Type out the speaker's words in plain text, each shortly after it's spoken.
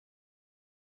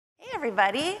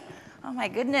everybody. Oh my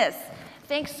goodness.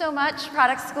 Thanks so much,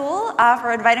 Product School,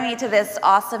 for inviting me to this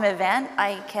awesome event.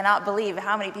 I cannot believe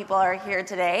how many people are here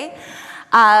today.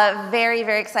 Very,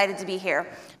 very excited to be here.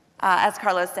 As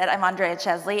Carlos said, I'm Andrea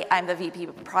Chesleigh. I'm the VP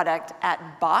Product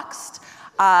at Boxed.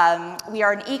 We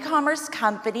are an e-commerce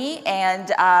company, and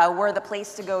we're the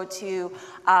place to go to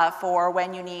for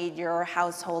when you need your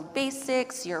household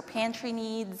basics, your pantry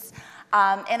needs.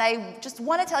 And I just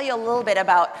want to tell you a little bit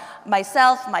about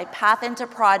myself, my path into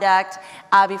product,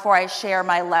 before I share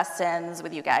my lessons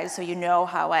with you guys so you know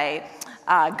how I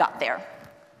got there.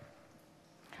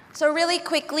 So really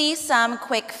quickly, some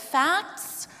quick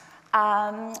facts.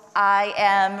 I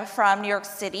am from New York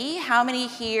City. How many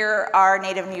here are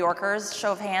native New Yorkers?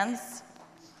 Show of hands.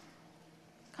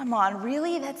 Come on,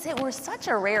 really? That's it? We're such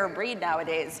a rare breed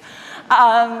nowadays.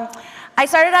 I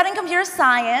started out in computer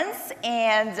science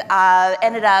and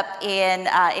ended up in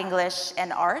English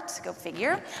and art, go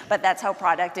figure, but that's how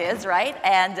product is, right?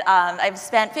 And I've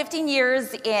spent 15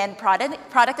 years in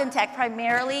product and tech,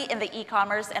 primarily in the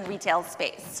e-commerce and retail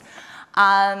space.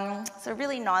 So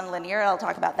really non-linear, I'll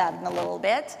talk about that in a little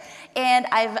bit. And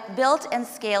I've built and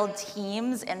scaled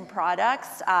teams and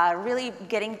products, really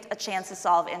getting a chance to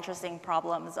solve interesting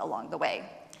problems along the way.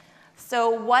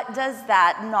 So what does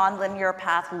that non-linear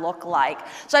path look like?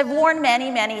 So I've worn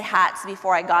many, many hats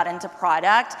before I got into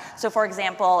product. So for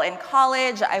example, in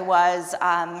college, I was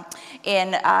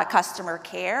in customer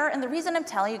care. And the reason I'm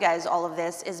telling you guys all of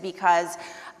this is because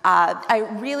I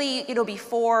really,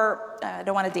 before, I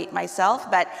don't want to date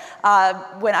myself, but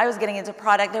when I was getting into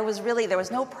product, there was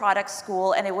no product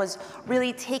school, and it was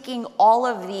really taking all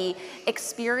of the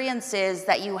experiences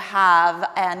that you have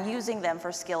and using them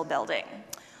for skill building.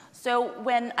 So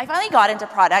when I finally got into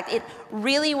product, it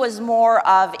really was more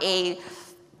of a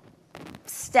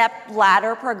step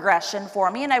ladder progression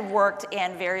for me, and I've worked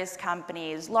in various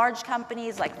companies, large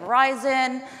companies like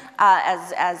Verizon,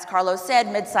 as Carlos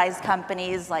said, mid-sized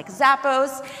companies like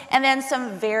Zappos, and then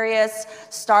some various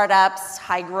startups,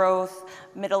 high growth,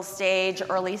 middle stage,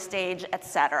 early stage,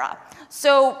 etc.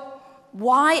 So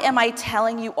why am I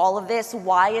telling you all of this?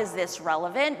 Why is this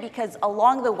relevant? Because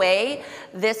along the way,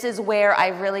 this is where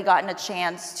I've really gotten a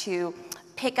chance to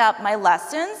pick up my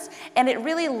lessons, and it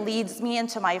really leads me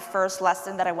into my first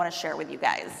lesson that I want to share with you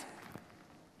guys.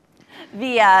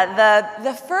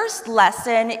 The first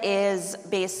lesson is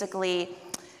basically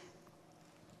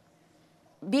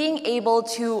being able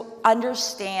to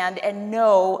understand and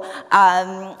know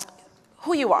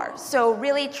who you are. So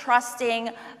really trusting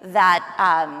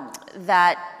that,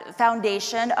 that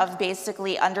foundation of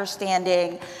basically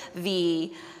understanding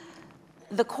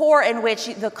the core in which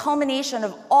the culmination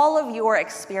of all of your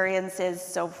experiences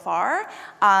so far,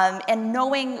 and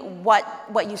knowing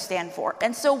what you stand for.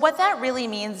 And so what that really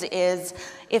means is,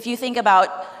 if you think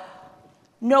about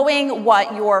knowing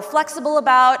what you're flexible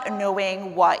about,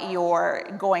 knowing what you're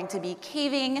going to be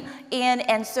caving in,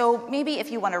 and so maybe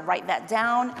if you want to write that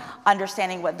down,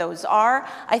 understanding what those are,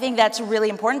 I think that's really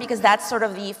important, because that's sort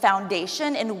of the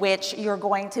foundation in which you're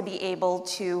going to be able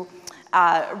to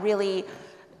really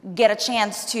get a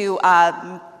chance to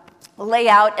lay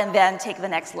out and then take the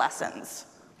next lessons.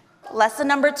 Lesson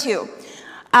number two.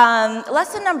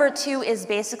 Lesson number two is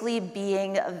basically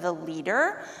being the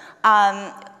leader.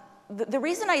 The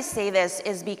reason I say this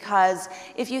is because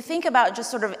if you think about just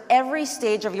sort of every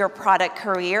stage of your product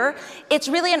career, it's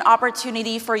really an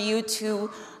opportunity for you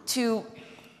to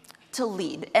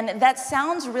lead. And that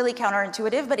sounds really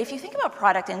counterintuitive, but if you think about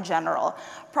product in general,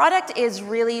 product is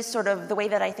really sort of the way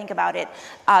that I think about it,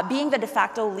 being the de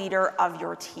facto leader of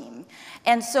your team.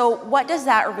 And so what does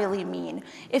that really mean?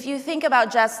 If you think about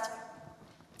just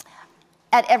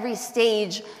at every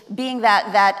stage being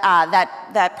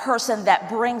that person that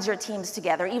brings your teams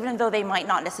together, even though they might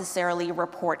not necessarily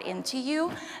report into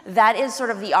you, that is sort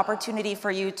of the opportunity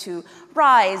for you to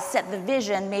rise, set the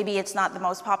vision. Maybe it's not the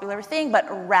most popular thing, but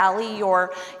rally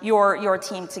your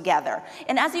team together.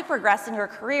 And as you progress in your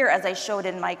career, as I showed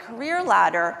in my career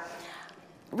ladder,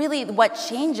 really what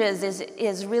changes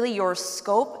is really your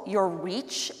scope, your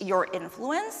reach, your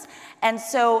influence. And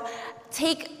so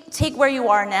take where you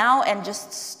are now and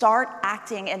just start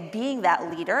acting and being that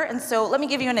leader. And so let me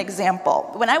give you an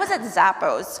example. When I was at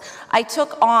Zappos, I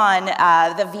took on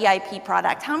the VIP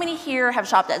product. How many here have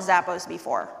shopped at Zappos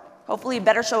before? Hopefully a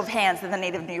better show of hands than the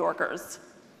native New Yorkers.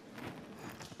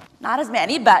 Not as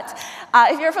many, but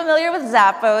if you're familiar with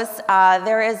Zappos,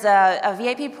 there is a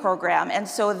VIP program, and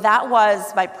so that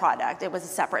was by product. It was a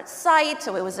separate site,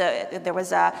 so there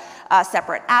was a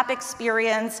separate app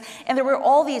experience, and there were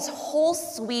all these whole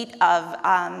suite of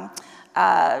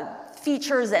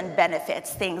features and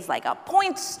benefits, things like a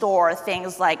point store,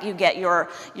 things like you get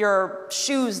your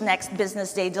shoes next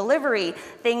business day delivery,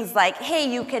 things like,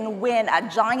 hey, you can win a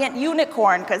giant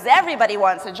unicorn, because everybody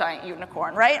wants a giant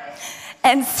unicorn, right?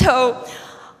 And so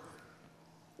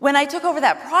when I took over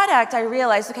that product, I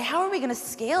realized, okay, how are we going to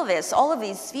scale this? All of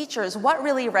these features, what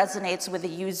really resonates with the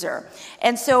user?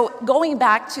 And so going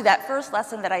back to that first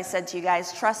lesson that I said to you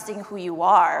guys, trusting who you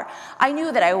are, I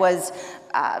knew that I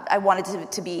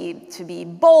wanted to be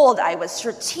bold, I was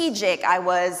strategic, I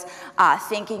was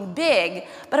thinking big,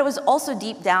 but it was also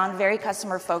deep down very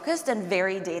customer focused and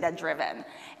very data driven.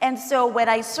 And so when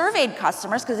I surveyed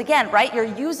customers, because again, right, you're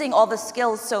using all the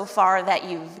skills so far that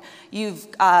you've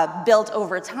built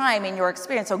over time in your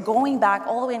experience. So going back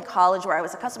all the way in college where I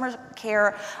was a customer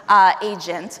care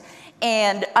agent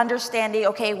and understanding,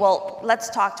 okay, well,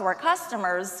 let's talk to our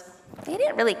customers. They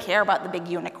didn't really care about the big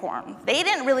unicorn. They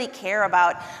didn't really care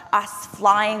about us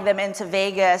flying them into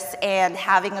Vegas and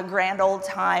having a grand old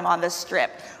time on the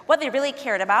Strip. What they really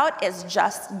cared about is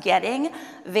just getting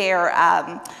their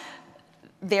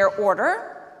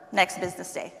order next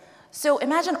business day. So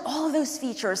imagine all of those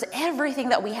features, everything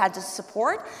that we had to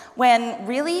support, when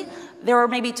really there were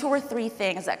maybe 2 or 3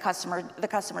 things that the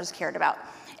customers cared about.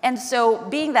 And so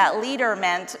being that leader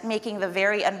meant making the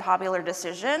very unpopular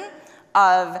decision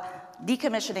of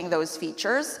decommissioning those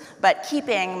features, but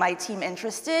keeping my team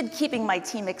interested, keeping my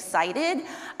team excited,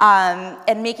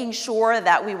 and making sure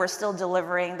that we were still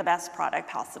delivering the best product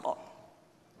possible.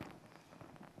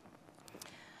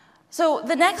 So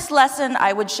the next lesson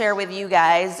I would share with you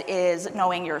guys is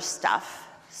knowing your stuff.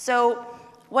 So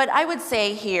what I would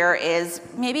say here is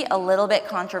maybe a little bit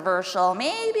controversial,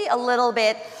 maybe a little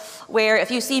bit where if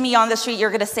you see me on the street,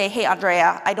 you're gonna say, hey,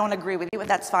 Andrea, I don't agree with you, but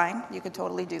that's fine. You could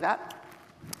totally do that.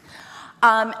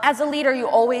 As a leader, you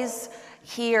always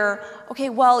hear, okay,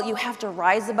 well, you have to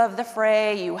rise above the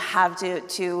fray, you have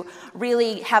to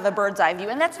really have a bird's eye view,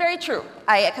 and that's very true.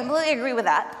 I completely agree with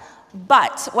that.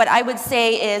 But what I would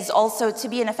say is also to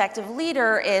be an effective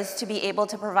leader is to be able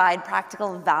to provide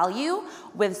practical value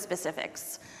with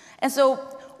specifics. And so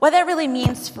what that really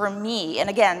means for me, and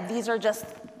again, these are just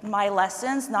my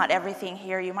lessons, not everything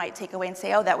here you might take away and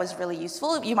say, oh, that was really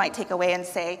useful. You might take away and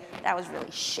say, that was really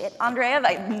shit, Andrea,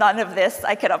 like none of this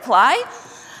I could apply.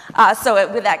 So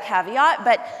with that caveat,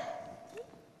 but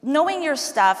knowing your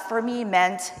stuff for me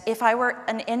meant if I were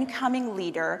an incoming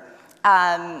leader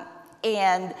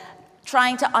and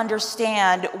trying to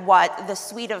understand what the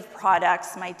suite of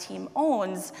products my team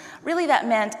owns, really that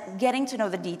meant getting to know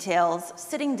the details,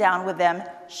 sitting down with them,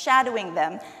 shadowing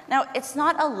them. Now, it's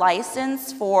not a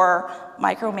license for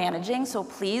micromanaging, so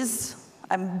please,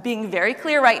 I'm being very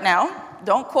clear right now.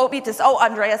 Don't quote me to say, oh,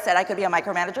 Andrea said I could be a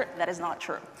micromanager. That is not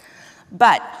true.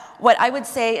 But what I would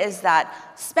say is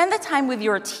that spend the time with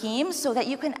your team so that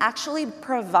you can actually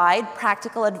provide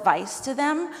practical advice to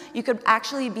them. You could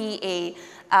actually be a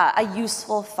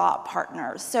useful thought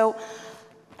partner. So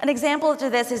an example to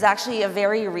this is actually a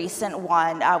very recent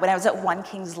one. When I was at One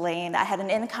Kings Lane, I had an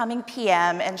incoming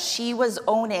PM, and she was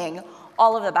owning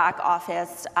all of the back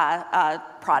office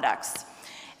products.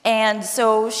 And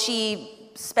so she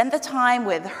spent the time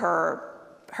with her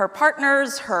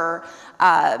partners, her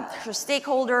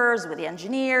stakeholders, with the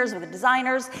engineers, with the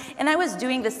designers, and I was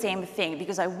doing the same thing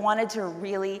because I wanted to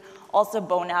really also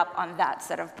bone up on that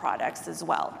set of products as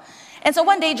well. And so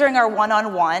one day during our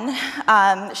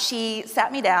one-on-one, she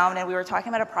sat me down and we were talking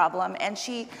about a problem, and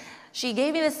she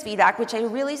gave me this feedback, which I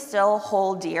really still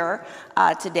hold dear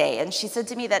today. And she said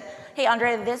to me that, hey,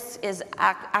 Andrea, this is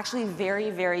actually very,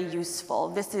 very useful.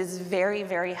 This is very,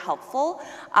 very helpful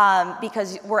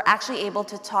because we're actually able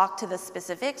to talk to the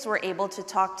specifics. We're able to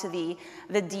talk to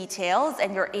the details,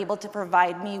 and you're able to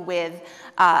provide me with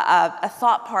a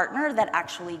thought partner that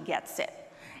actually gets it.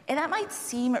 And that might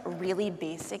seem really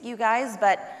basic, you guys,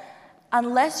 but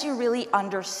unless you really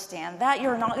understand that,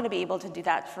 you're not going to be able to do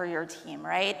that for your team,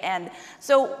 right? And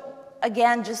so,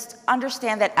 again, just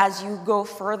understand that as you go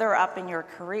further up in your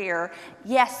career,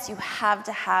 yes, you have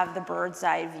to have the bird's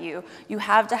eye view. You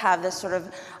have to have this sort of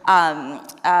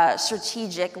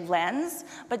strategic lens,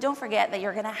 but don't forget that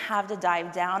you're going to have to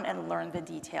dive down and learn the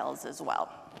details as well.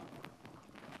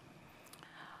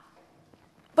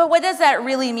 But what does that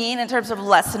really mean in terms of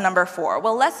lesson number 4?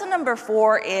 Well, lesson number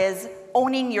 4 is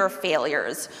owning your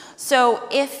failures. So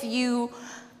if you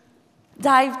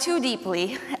dive too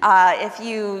deeply, if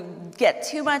you get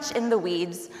too much in the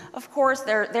weeds, of course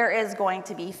there is going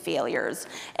to be failures.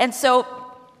 And so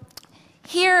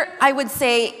here I would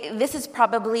say this is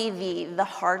probably the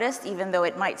hardest, even though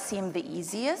it might seem the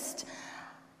easiest.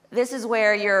 This is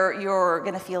where you're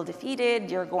going to feel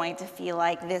defeated. You're going to feel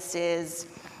like this is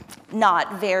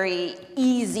not very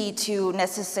easy to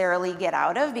necessarily get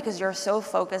out of because you're so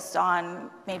focused on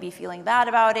maybe feeling bad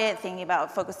about it,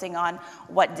 focusing on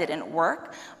what didn't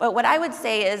work. But what I would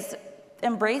say is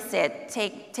embrace it,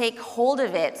 take hold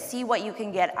of it, see what you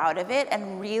can get out of it,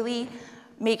 and really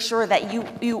make sure that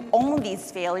you own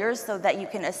these failures so that you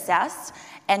can assess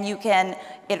and you can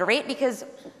iterate, because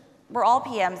we're all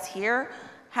PMs here.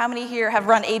 How many here have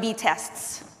run A/B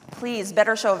tests? Please,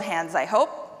 better show of hands, I hope.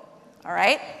 All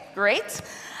right, great.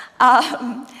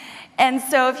 And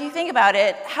so if you think about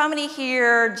it, how many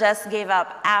here just gave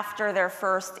up after their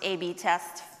first A/B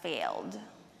test failed?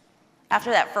 After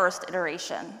that first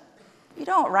iteration? You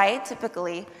don't, right,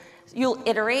 typically. You'll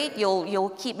iterate, you'll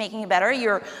keep making it better,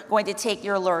 you're going to take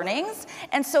your learnings.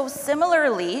 And so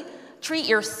similarly, treat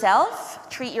yourself,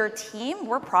 treat your team.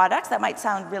 We're products, that might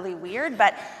sound really weird,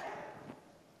 but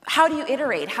how do you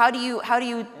iterate? How do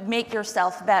you make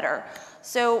yourself better?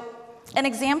 So an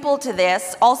example to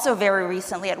this, also very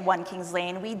recently at One Kings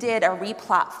Lane, we did a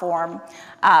re-platform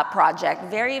project,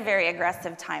 very, very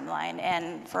aggressive timeline.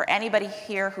 And for anybody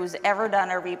here who's ever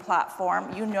done a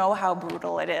re-platform, you know how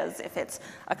brutal it is if it's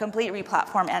a complete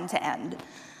re-platform end to end.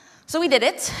 So we did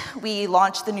it. We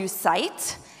launched the new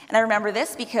site. And I remember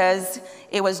this because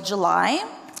it was July,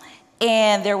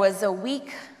 and there was a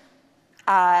week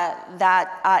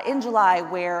in July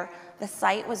where the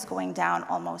site was going down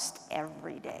almost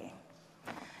every day.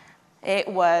 It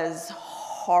was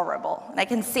horrible. And I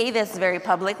can say this very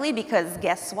publicly because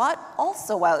guess what?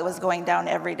 Also, while it was going down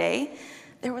every day,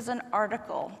 there was an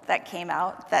article that came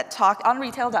out that talked on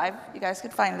Retail Dive, you guys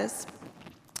could find this,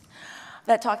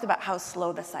 that talked about how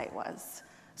slow the site was.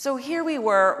 So here we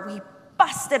were, we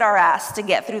busted our ass to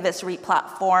get through this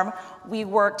re-platform. We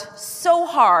worked so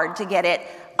hard to get it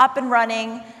up and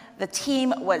running. The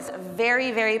team was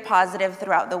very, very positive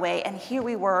throughout the way, and here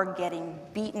we were getting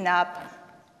beaten up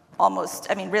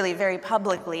really very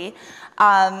publicly.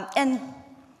 And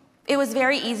it was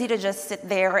very easy to just sit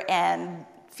there and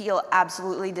feel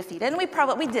absolutely defeated, and we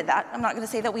did that. I'm not gonna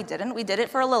say that we didn't. We did it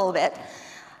for a little bit,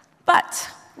 but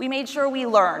we made sure we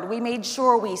learned. We made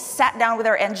sure we sat down with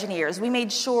our engineers. We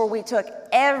made sure we took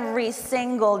every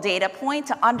single data point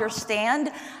to understand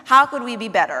how could we be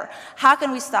better? How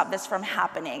can we stop this from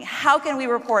happening? How can we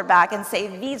report back and say,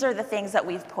 these are the things that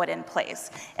we've put in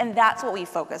place? And that's what we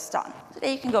focused on.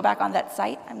 Today you can go back on that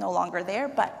site. I'm no longer there,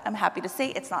 but I'm happy to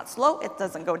say it's not slow. It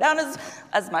doesn't go down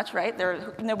as much, right?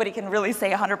 Nobody can really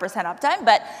say 100% uptime,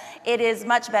 but it is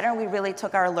much better, and we really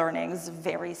took our learnings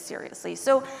very seriously.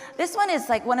 So this one is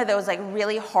like one of those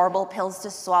really horrible pills to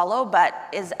swallow, but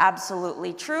is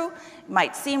absolutely true.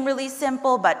 Might seem really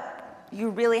simple, but you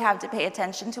really have to pay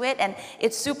attention to it, and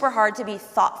it's super hard to be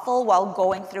thoughtful while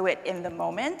going through it in the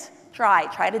moment.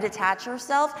 Try to detach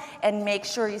yourself and make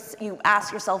sure you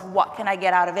ask yourself, what can I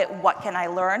get out of it? What can I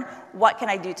learn? What can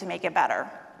I do to make it better?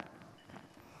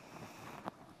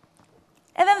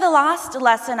 And then the last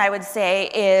lesson I would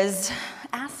say is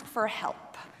ask for help.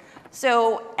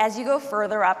 So as you go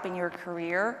further up in your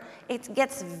career, it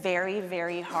gets very,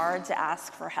 very hard to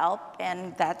ask for help,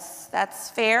 and that's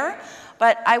fair.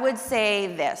 But I would say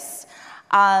this.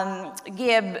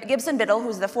 Gibson Biddle,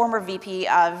 who's the former VP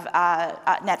of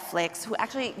Netflix, who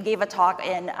actually gave a talk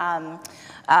in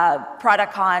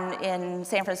ProductCon in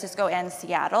San Francisco and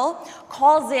Seattle,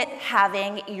 calls it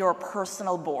having your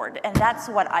personal board, and that's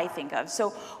what I think of.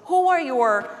 So who are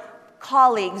your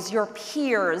colleagues, your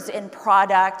peers in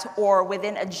product or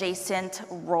within adjacent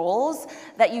roles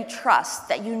that you trust,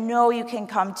 that you know you can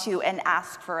come to and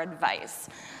ask for advice?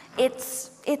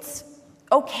 It's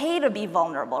okay to be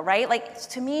vulnerable, right? Like,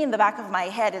 to me, in the back of my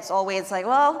head, it's always like,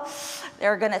 well,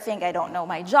 they're gonna think I don't know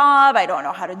my job, I don't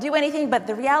know how to do anything, but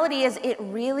the reality is it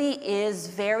really is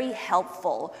very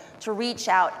helpful to reach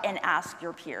out and ask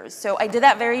your peers. So I did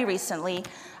that very recently.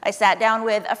 I sat down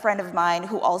with a friend of mine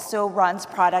who also runs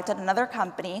product at another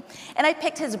company, and I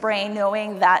picked his brain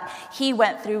knowing that he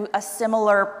went through a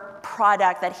similar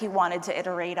product that he wanted to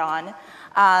iterate on,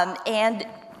 and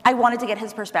I wanted to get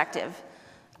his perspective.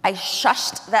 I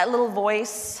shushed that little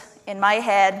voice in my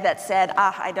head that said,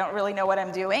 I don't really know what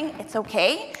I'm doing. It's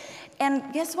okay.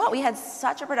 And guess what? We had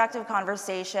such a productive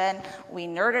conversation. We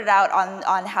nerded out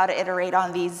on how to iterate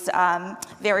on these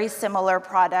very similar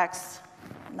products,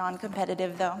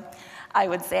 non-competitive though, I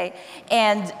would say.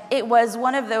 And it was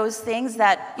one of those things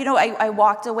that, I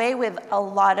walked away with a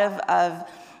lot of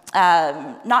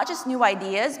not just new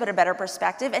ideas, but a better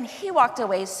perspective. And he walked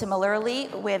away similarly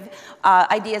with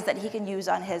ideas that he can use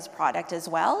on his product as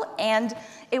well. And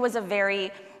it was a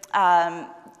very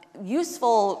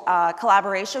useful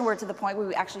collaboration where to the point where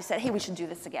we actually said, hey, we should do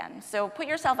this again. So put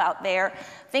yourself out there,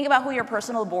 think about who your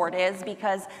personal board is,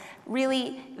 because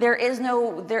really there's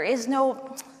no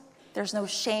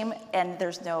shame and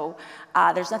there's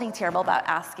nothing terrible about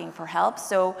asking for help.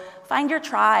 So find your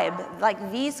tribe,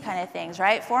 like these kind of things,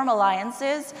 right? Form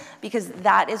alliances, because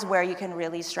that is where you can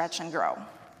really stretch and grow.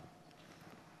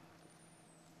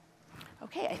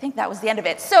 Okay, I think that was the end of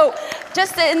it. So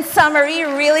just in summary,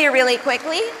 really, really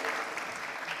quickly,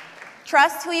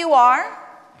 trust who you are,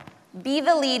 be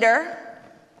the leader,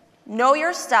 know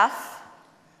your stuff,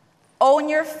 own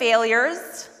your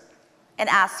failures, and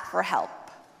ask for help.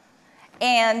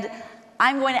 And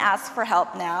I'm going to ask for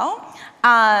help now.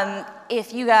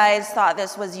 If you guys thought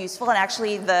this was useful, and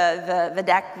actually the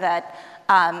deck that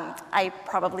I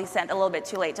probably sent a little bit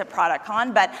too late to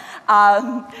ProductCon, but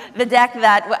the deck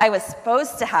that I was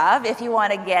supposed to have, if you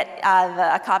want to get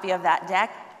a copy of that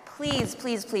deck, please,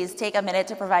 please, please take a minute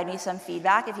to provide me some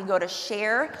feedback. If you go to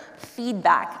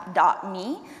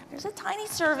sharefeedback.me, there's a tiny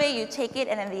survey, you take it,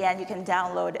 and in the end, you can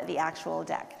download the actual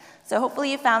deck. So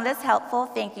hopefully you found this helpful.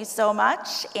 Thank you so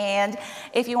much. And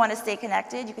if you want to stay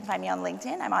connected, you can find me on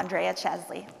LinkedIn. I'm Andrea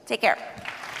Chesleigh. Take care.